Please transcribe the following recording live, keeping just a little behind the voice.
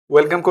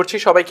Welcome করছি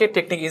সবাইকে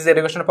technique easy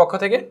এডুকেশনের পক্ষ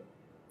থেকে।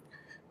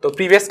 তো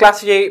প্রিভিয়াস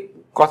ক্লাসে যে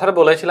কথাটা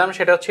বলেছিলাম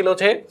সেটা ছিল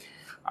যে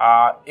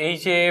এই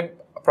যে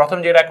প্রথম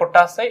যে রেকর্ডটা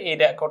আছে এই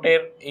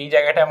রেকর্ডের এই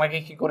জায়গাটা আমাকে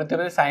কি করে দিতে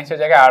হবে, সায়েন্সের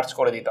জায়গায় আর্টস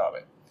করে দিতে হবে।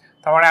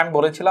 তার মানে আমি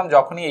বলেছিলাম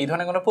যখনই এই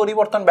ধরনের কোনো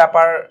পরিবর্তন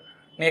ব্যাপার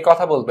নিয়ে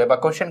কথা বলবে বা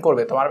কোয়েশ্চেন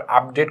করবে তোমার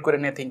আপডেট করে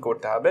নিয়ে থিঙ্ক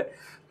করতে হবে।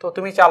 তো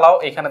তুমি চালাও,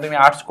 এখানে তুমি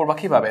আর্টস করবা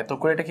কীভাবে, তো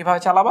করে এটা কীভাবে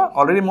চালাবা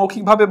অলরেডি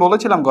মৌখিকভাবে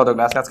বলেছিলাম গত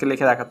ক্লাসে, আজকে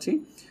লিখে দেখাচ্ছি।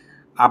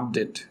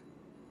 আপডেট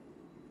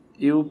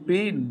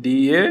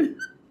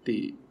ইউপিডিএটি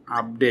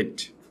আপডেট,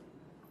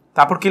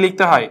 তারপর কি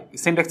লিখতে হয়,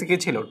 সিনট্যাক্সে কি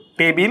ছিল,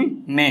 টেবিল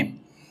নেম।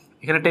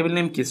 এখানে টেবিল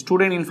নেম কি,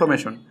 student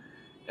information,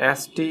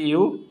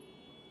 STUDENT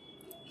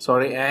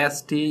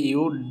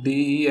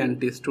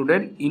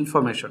student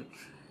information,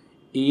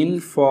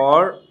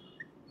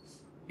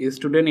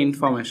 student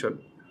information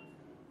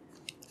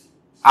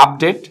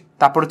update.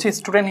 তারপর হচ্ছে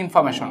স্টুডেন্ট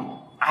ইনফরমেশন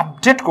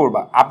আপডেট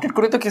করবা, আপডেট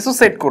করে তো কিছু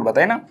সেট করবা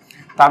তাই না,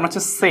 তার মানে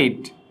হচ্ছে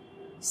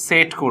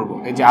সেট করব।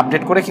 এই যে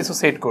আপডেট করে কিছু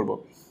সেট করব,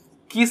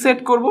 কি সেট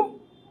করব,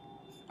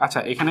 আচ্ছা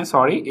এখানে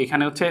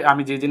এখানে হচ্ছে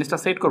আমি যে জিনিসটা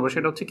সেট করব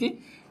সেটা হচ্ছে কি,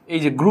 এই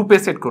যে গ্রুপে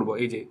সেট করব।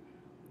 এই যে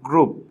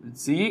গ্রুপ,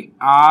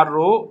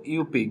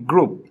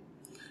 GROUP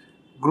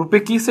গ্রুপে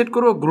কি সেট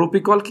করব, গ্রুপ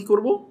ইকুয়াল কি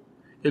করব,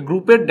 এই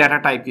গ্রুপের ডেটা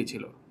টাইপ কি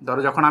ছিল।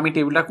 ধরো যখন আমি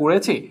টেবিলটা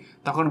করেছি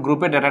তখন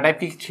গ্রুপের ডেটা টাইপ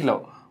কি ছিল,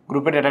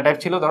 গ্রুপের ডেটা টাইপ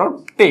ছিল ধরো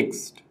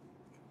টেক্সট।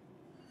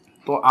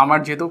 তো আমার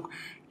যেহেতু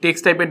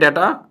টেক্সট টাইপের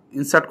ডেটা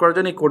ইনসার্ট করার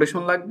জন্য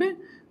কোটেশন লাগবে,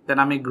 দেন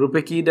আমি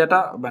গ্রুপে কি ডেটা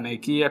মানে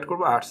কি অ্যাড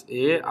করবো,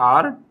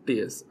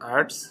 ARTS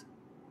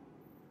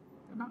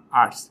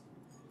আর্টস।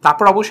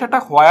 তারপর অবশ্যই একটা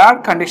হোয়ার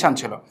কন্ডিশন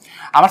ছিল।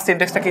 আমার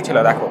সিনট্যাক্সটা কি ছিল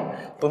দেখো,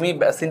 তুমি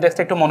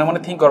সিনট্যাক্সটা একটু মনে মনে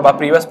থিঙ্ক করো বা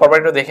প্রিভিয়াস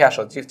পরপরটা দেখে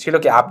আসো। ছিল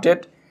কি,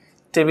 update,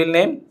 table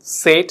name,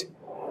 set,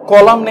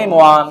 column name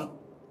 1,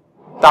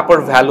 তারপর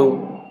ভ্যালু,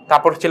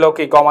 তারপর ছিল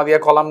কি কমা দিয়া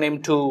কলাম নেম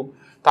 2,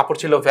 তারপর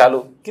ছিল ভ্যালু।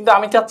 কিন্তু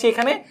আমি চাচ্ছি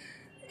এখানে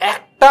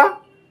একটা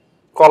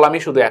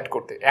কলামই শুধু অ্যাড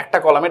করতে, একটা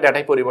কলামে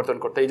ডেটাই পরিবর্তন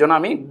করতে। এই জন্য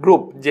আমি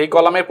গ্রুপ যেই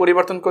কলামে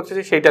পরিবর্তন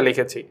করতেছি সেইটা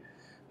লিখেছি।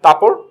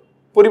 তারপর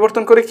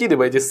পরিবর্তন করে কি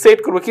দেবো, এই যে সেট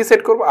করবো, কি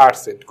সেট করবো, আর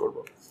সেট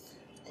করবো।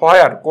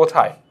 হোয়ার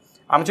কোথায়,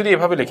 আমি যদি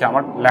এভাবে লিখি,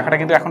 আমার লেখাটা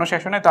কিন্তু এখনো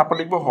শেষ হয় নাই, তারপর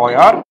লিখবো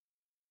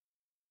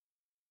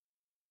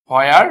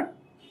হোয়ার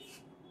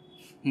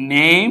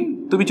নেম।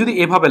 তুমি যদি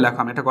এভাবে লেখো,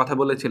 আমি একটা কথা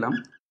বলেছিলাম,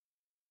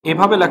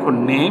 এভাবে লেখো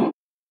নেম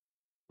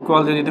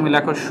ইকুয়াল, যদি তুমি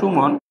লেখো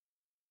সুমন,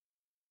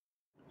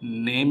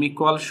 নেম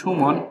ইকুয়াল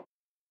সুমন,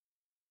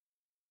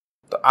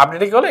 তো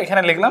আপডেট ইকুয়াল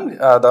এখানে লিখলাম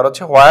ধর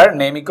হচ্ছে হোয়ার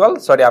নেম ইকুয়াল,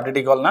 আপডেট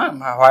ইকুয়াল না,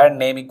 হোয়ার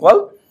নেম ইকুয়াল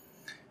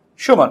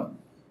সুমন।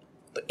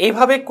 তো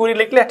এইভাবে কুড়ি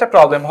লিখলে একটা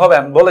প্রবলেম হবে,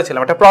 আমি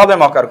বলেছিলাম একটা প্রবলেম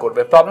অকার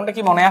করবে। প্রবলেমটা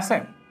কি মনে আছে,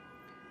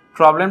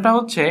 প্রবলেমটা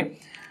হচ্ছে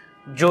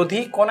যদি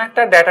কোন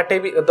একটা ডেটা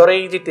টেবিল, ধরো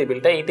এই যে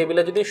টেবিলটা, এই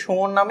টেবিলে যদি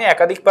সুমন নামে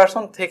একাধিক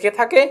পার্সন থেকে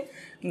থাকে,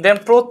 দেন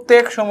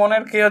প্রত্যেক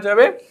সুমনের কি হয়ে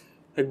যাবে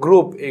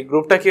গ্রুপ, এই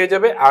গ্রুপটা কি হয়ে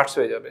যাবে আর্টস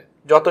হয়ে যাবে,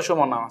 যত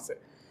সুমন নাম আছে।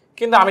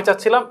 কিন্তু আমি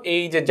চাচ্ছিলাম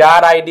এই যে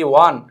যার ID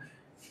 1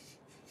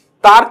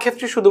 তার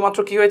ক্ষেত্রে শুধুমাত্র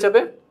কি হয়ে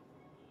যাবে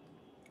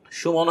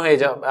সুমন হয়ে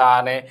যাবে,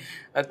 মানে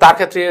তার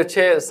ক্ষেত্রে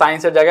হচ্ছে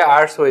সায়েন্সের জায়গায়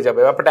আর্টস হয়ে যাবে,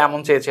 ব্যাপারটা এমন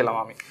চেয়েছিলাম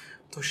আমি।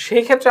 তো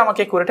সেই ক্ষেত্রে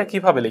আমাকে কোয়েরিটা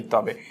কিভাবে লিখতে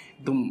হবে,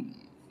 একদম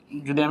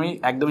যদি আমি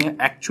একদমই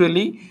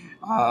অ্যাকচুয়ালি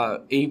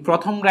এই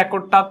প্রথম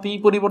রেকর্ডটাতেই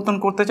পরিবর্তন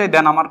করতে চাই,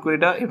 দেন আমার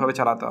কোয়েরিটা এভাবে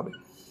চালাতে হবে।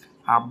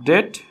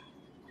 Update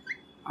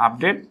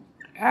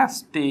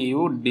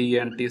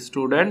STUDENT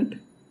student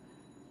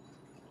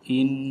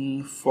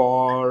information,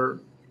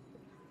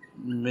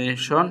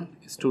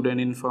 student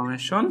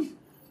information,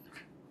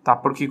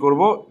 তারপর কি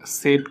করব,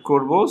 সেট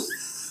করব,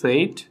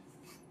 সেট,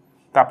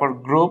 তারপর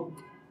গ্রুপ,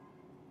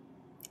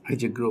 এই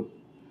যে গ্রুপ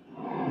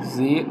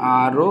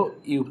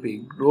GROUP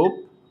গ্রুপ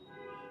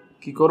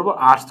কি করব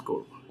আর্টস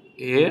করব,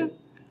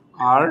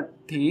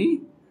 ART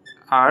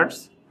আর্টস,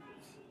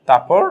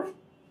 তারপর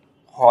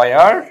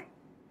হোয়ার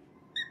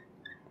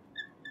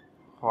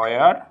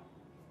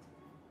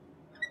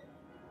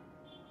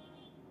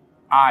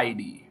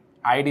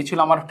ID ছিল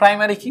আমার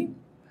প্রাইমারি কি,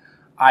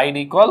 ID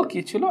ইকুয়াল কি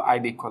ছিল,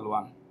 ID ইকুয়াল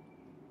 1।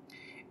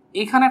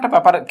 এখানে একটা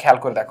ব্যাপার খেয়াল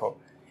করে দেখো,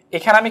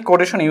 এখানে আমি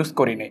কোটেশন ইউজ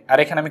করিনি, আর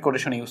এখানে আমি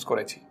কোটেশন ইউজ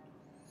করেছি।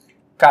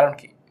 কারণ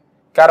কি,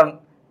 কারণ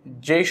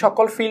যেই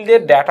সকল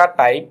ফিল্ডের ডেটা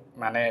টাইপ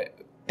মানে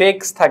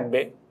টেক্সট থাকবে,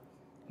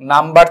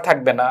 নাম্বার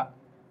থাকবে না,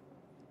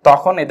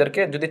 তখন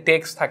এদেরকে যদি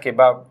টেক্সট থাকে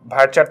বা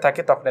ভার্চার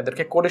থাকে তখন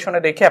এদেরকে কোটেশনে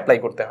রেখে অ্যাপ্লাই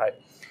করতে হয়।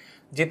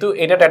 যেহেতু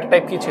এটা ডেটা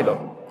টাইপ কি ছিল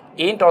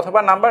ইন্ট অথবা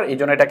নাম্বার, এই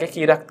জন্য এটাকে কি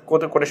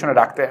কোটেশনে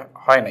রাখতে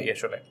হয় নাই,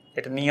 আসলে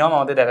এটা নিয়ম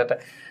আমাদের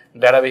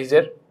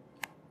ডেটাবেজের।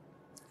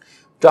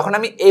 যখন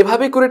আমি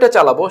এভাবে করে এটা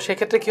চালাবো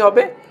সেক্ষেত্রে কি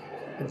হবে,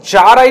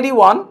 যার ID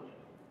 1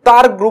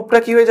 তার গ্রুপটা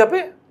কি হয়ে যাবে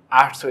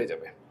আর্টস হয়ে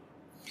যাবে।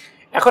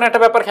 এখন একটা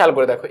ব্যাপার খেয়াল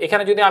করে দেখো,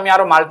 এখানে যদি আমি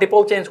আরো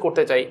মাল্টিপল চেঞ্জ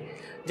করতে চাই,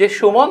 যে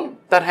সুমন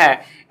তার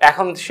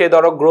এখন সে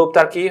ধরো গ্রুপ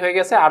তার কি হয়ে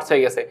গেছে আর্টস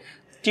হয়ে গেছে,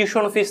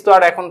 টিউশন ফিস তো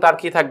আর এখন তার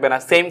কি থাকবে না,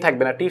 সেম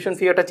থাকবে না, টিউশন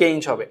ফি ওটা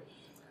চেঞ্জ হবে।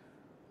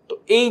 তো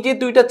এই যে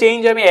দুইটা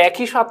চেঞ্জ আমি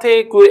একই সাথে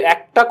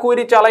একটা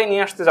কোয়েরি চালাই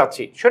নিয়ে আসতে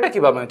যাচ্ছি, সেটা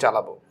কিভাবে আমি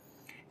চালাবো,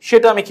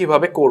 সেটা আমি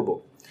কিভাবে করব।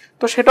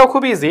 তো সেটাও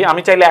খুব ইজি,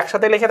 আমি চাইলে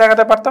একসাথে লিখে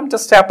দেখাতে পারতাম,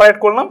 জাস্ট সেপারেট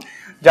করলাম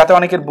যাতে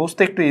অনেকের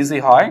বুঝতে একটু ইজি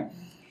হয়।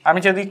 আমি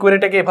যদি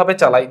কোয়েরিটাকে এভাবে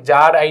চালাই,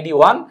 যার আইডি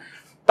 1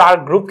 তার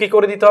গ্রুপ কি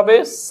করে দিতে হবে,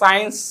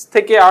 সায়েন্স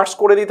থেকে আর্টস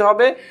করে দিতে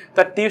হবে,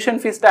 তার টিউশন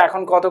ফিসটা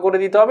এখন কত করে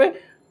দিতে হবে,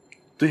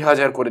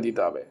 2000 করে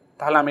দিতে হবে।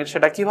 তাহলে আমি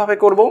সেটা কিভাবে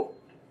করব,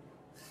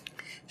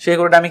 সেই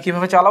কোডটা আমি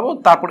কিভাবে চালাবো।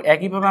 তারপর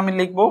একইভাবে আমি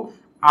লিখব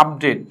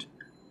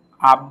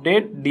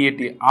update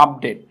DAT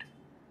update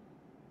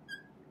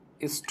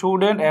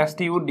student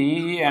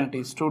STUDENT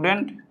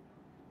student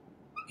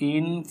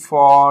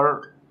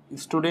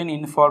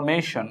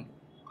information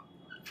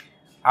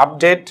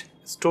update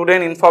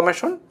student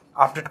information.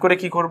 Update করে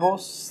কি করব,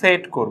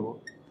 সেট করব।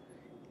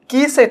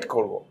 কি সেট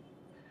করব,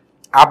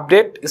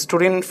 আপডেট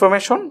স্টুডেন্ট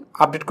ইনফরমেশন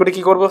আপডেট করে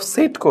কি করব,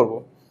 সেট করব।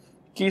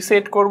 কি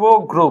সেট করব,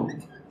 group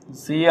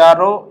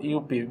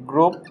GROUP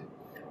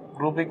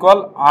group equal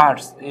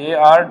arts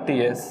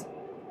ARTS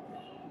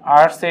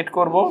arts set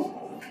করব।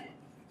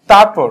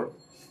 তারপর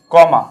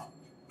কমা,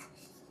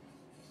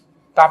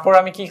 তারপর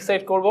আমি কি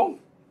সেট করব,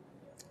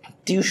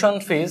 টিউশন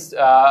ফিস,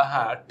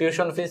 হ্যাঁ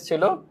টিউশন ফিস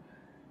ছিল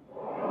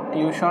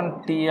টিউশন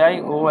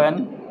TION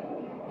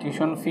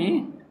টিউশন ফি,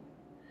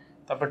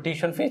 তারপর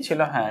টিউশন ফি ছিল,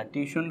 হ্যাঁ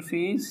টিউশন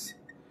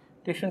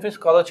ফিস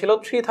কত ছিল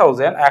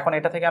 3000। এখন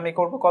এটা থেকে আমি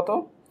করব কত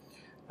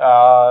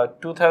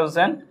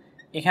 2000।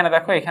 এখানে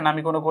দেখো এখানে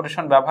আমি কোনো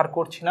কোটেশন ব্যবহার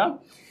করছি না,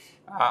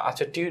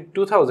 আচ্ছা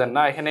 2000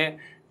 না, এখানে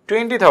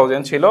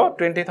 20,000 ছিল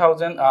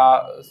 20,000,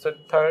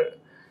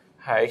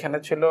 হ্যাঁ এখানে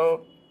ছিল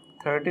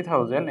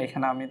 30,000,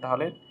 এখানে আমি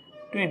তাহলে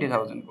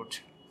 20,000 করছি।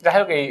 যাই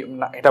হোক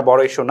এটা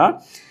বড় ইস্যু না,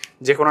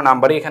 যে কোনো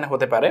নাম্বারই এখানে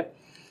হতে পারে।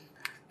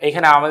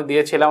 এইখানে আমাদের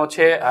দিয়েছিলাম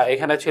হচ্ছে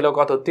এখানে ছিল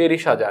কত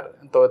 30,000,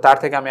 তো তার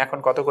থেকে আমি এখন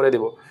কত করে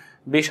দিব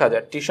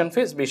 20,000, টিউশন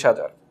ফিস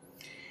 20,000।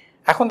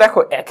 এখন দেখো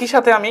একই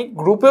সাথে আমি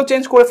গ্রুপেও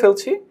চেঞ্জ করে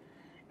ফেলছি,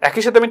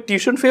 একই সাথে আমি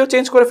টিউশন ফিও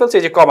চেঞ্জ করে ফেলছি,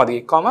 এই যে কমা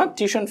দিয়ে কমা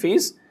টিউশন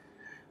ফিস,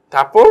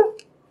 তারপর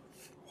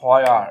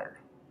হোয়ার।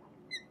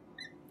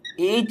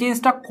 এই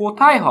চেঞ্জটা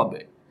কোথায় হবে,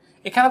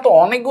 এখানে তো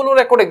অনেকগুলো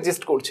রেকর্ড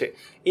এক্সিস্ট করছে,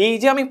 এই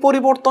যে আমি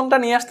পরিবর্তনটা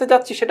নিয়ে আসতে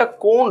যাচ্ছি সেটা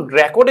কোন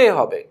রেকর্ডে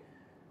হবে,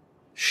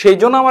 সেই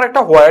জন্য আমার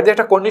একটা হোয়ার দিয়ে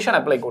একটা কন্ডিশন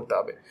অ্যাপ্লাই করতে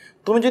হবে।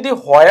 তুমি যদি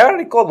হোয়ার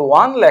ইকুয়াল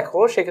 1 লেখো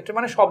সেক্ষেত্রে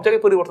মানে সব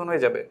জায়গায় পরিবর্তন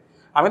হয়ে যাবে,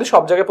 আমি তো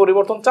সব জায়গায়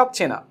পরিবর্তন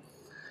চাচ্ছি না।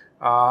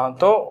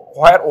 তো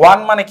হোয়ার 1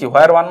 মানে কি,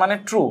 হোয়ার 1 মানে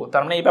ট্রু,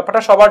 তার মানে এই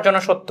ব্যাপারটা সবার জন্য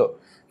সত্য,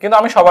 কিন্তু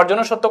আমি সবার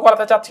জন্য সত্য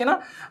করাতে চাচ্ছি না,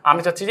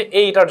 আমি চাচ্ছি যে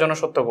এইটার জন্য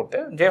সত্য করতে,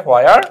 যে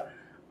হোয়ার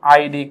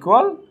আইডি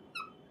ইকুয়াল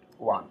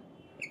 1।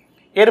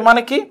 এর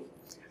মানে কি,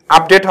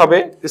 আপডেট হবে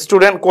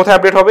স্টুডেন্ট, কোথায়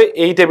আপডেট হবে,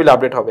 এই টেবিলে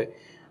আপডেট হবে।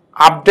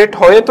 আপডেট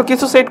হয়ে তো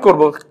কিছু সেট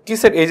করব, কি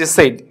সেট, এই যে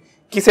সেট,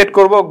 কি সেট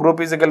করব, group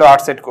is equal to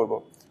 8 set করব,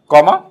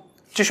 কমা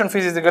tuition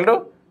fees is equal to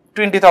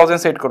 20,000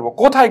 set করব।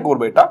 কোথায়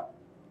করব এটা,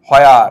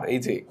 হোয়ার, এই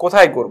যে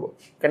কোথায় করব,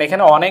 কারণ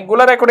এখানে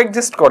অনেকগুলো রেকর্ড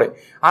এক্সিস্ট করে,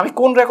 আমি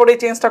কোন রেকর্ডে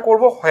চেঞ্জটা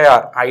করব,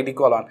 হোয়ার আইডি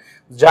ইকুয়াল 1,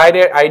 যার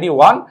আইডি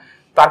 1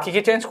 তার কি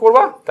কি চেঞ্জ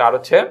করবা, তার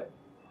হচ্ছে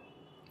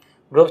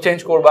গ্রুপ চেঞ্জ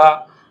করবা,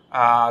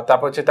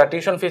 তারপর হচ্ছে তার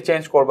টিউশন ফি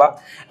চেঞ্জ করবা।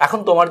 এখন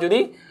তোমার যদি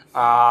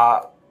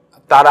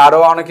তার আরও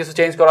অনেক কিছু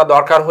চেঞ্জ করা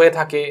দরকার হয়ে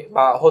থাকে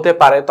বা হতে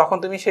পারে, তখন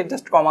তুমি সে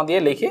জাস্ট কমা দিয়ে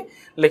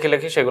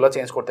লিখে সেগুলো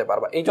চেঞ্জ করতে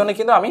পারবা। এই জন্য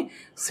কিন্তু আমি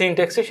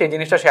সিনট্যাক্সে সেই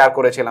জিনিসটা শেয়ার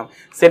করেছিলাম,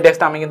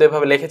 সিনট্যাক্সটা আমি কিন্তু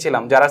এভাবে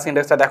লিখেছিলাম। যারা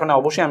সিনট্যাক্সটা দেখো না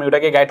অবশ্যই আমি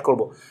ওটাকে গাইড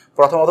করব।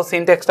 প্রথমত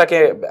সিনট্যাক্সটাকে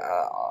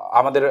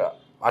আমাদের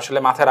আসলে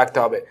মাথায় রাখতে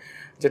হবে,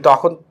 যে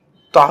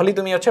তাহলেই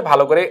তুমি হচ্ছে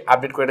ভালো করে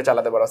আপডেট করে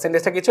চালাতে পারো।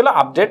 সিনট্যাক্সটা কি ছিল,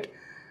 update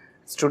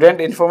student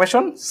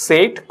information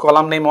set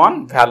column name 1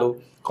 value,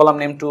 column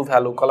name 2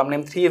 value, column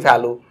name 3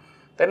 value,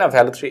 তাই না,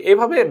 ভ্যালু 3,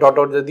 এইভাবে ডট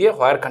ডট দিয়ে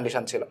হোয়ার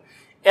কন্ডিশন ছিল।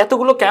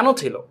 এতগুলো কেন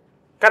ছিল,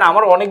 কারণ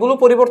আমার অনেকগুলো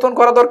পরিবর্তন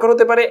করা দরকার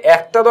হতে পারে,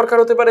 একটা দরকার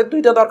হতে পারে,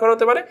 দুইটা দরকার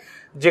হতে পারে,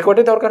 যে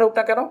কটি দরকার হোক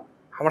না কেন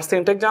আমার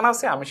সিনট্যাক্স জানা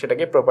আছে, আমি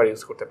সেটাকে প্রপার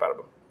ইউজ করতে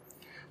পারবো।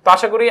 তো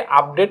আশা করি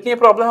আপডেট নিয়ে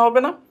প্রবলেম হবে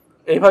না।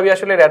 এইভাবেই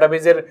আসলে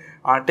ডেটাবেজের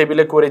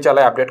টেবিলে কোয়েরি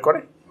চালায় আপডেট করে।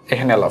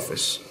 এখানে আল্লাহ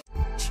হাফেজ।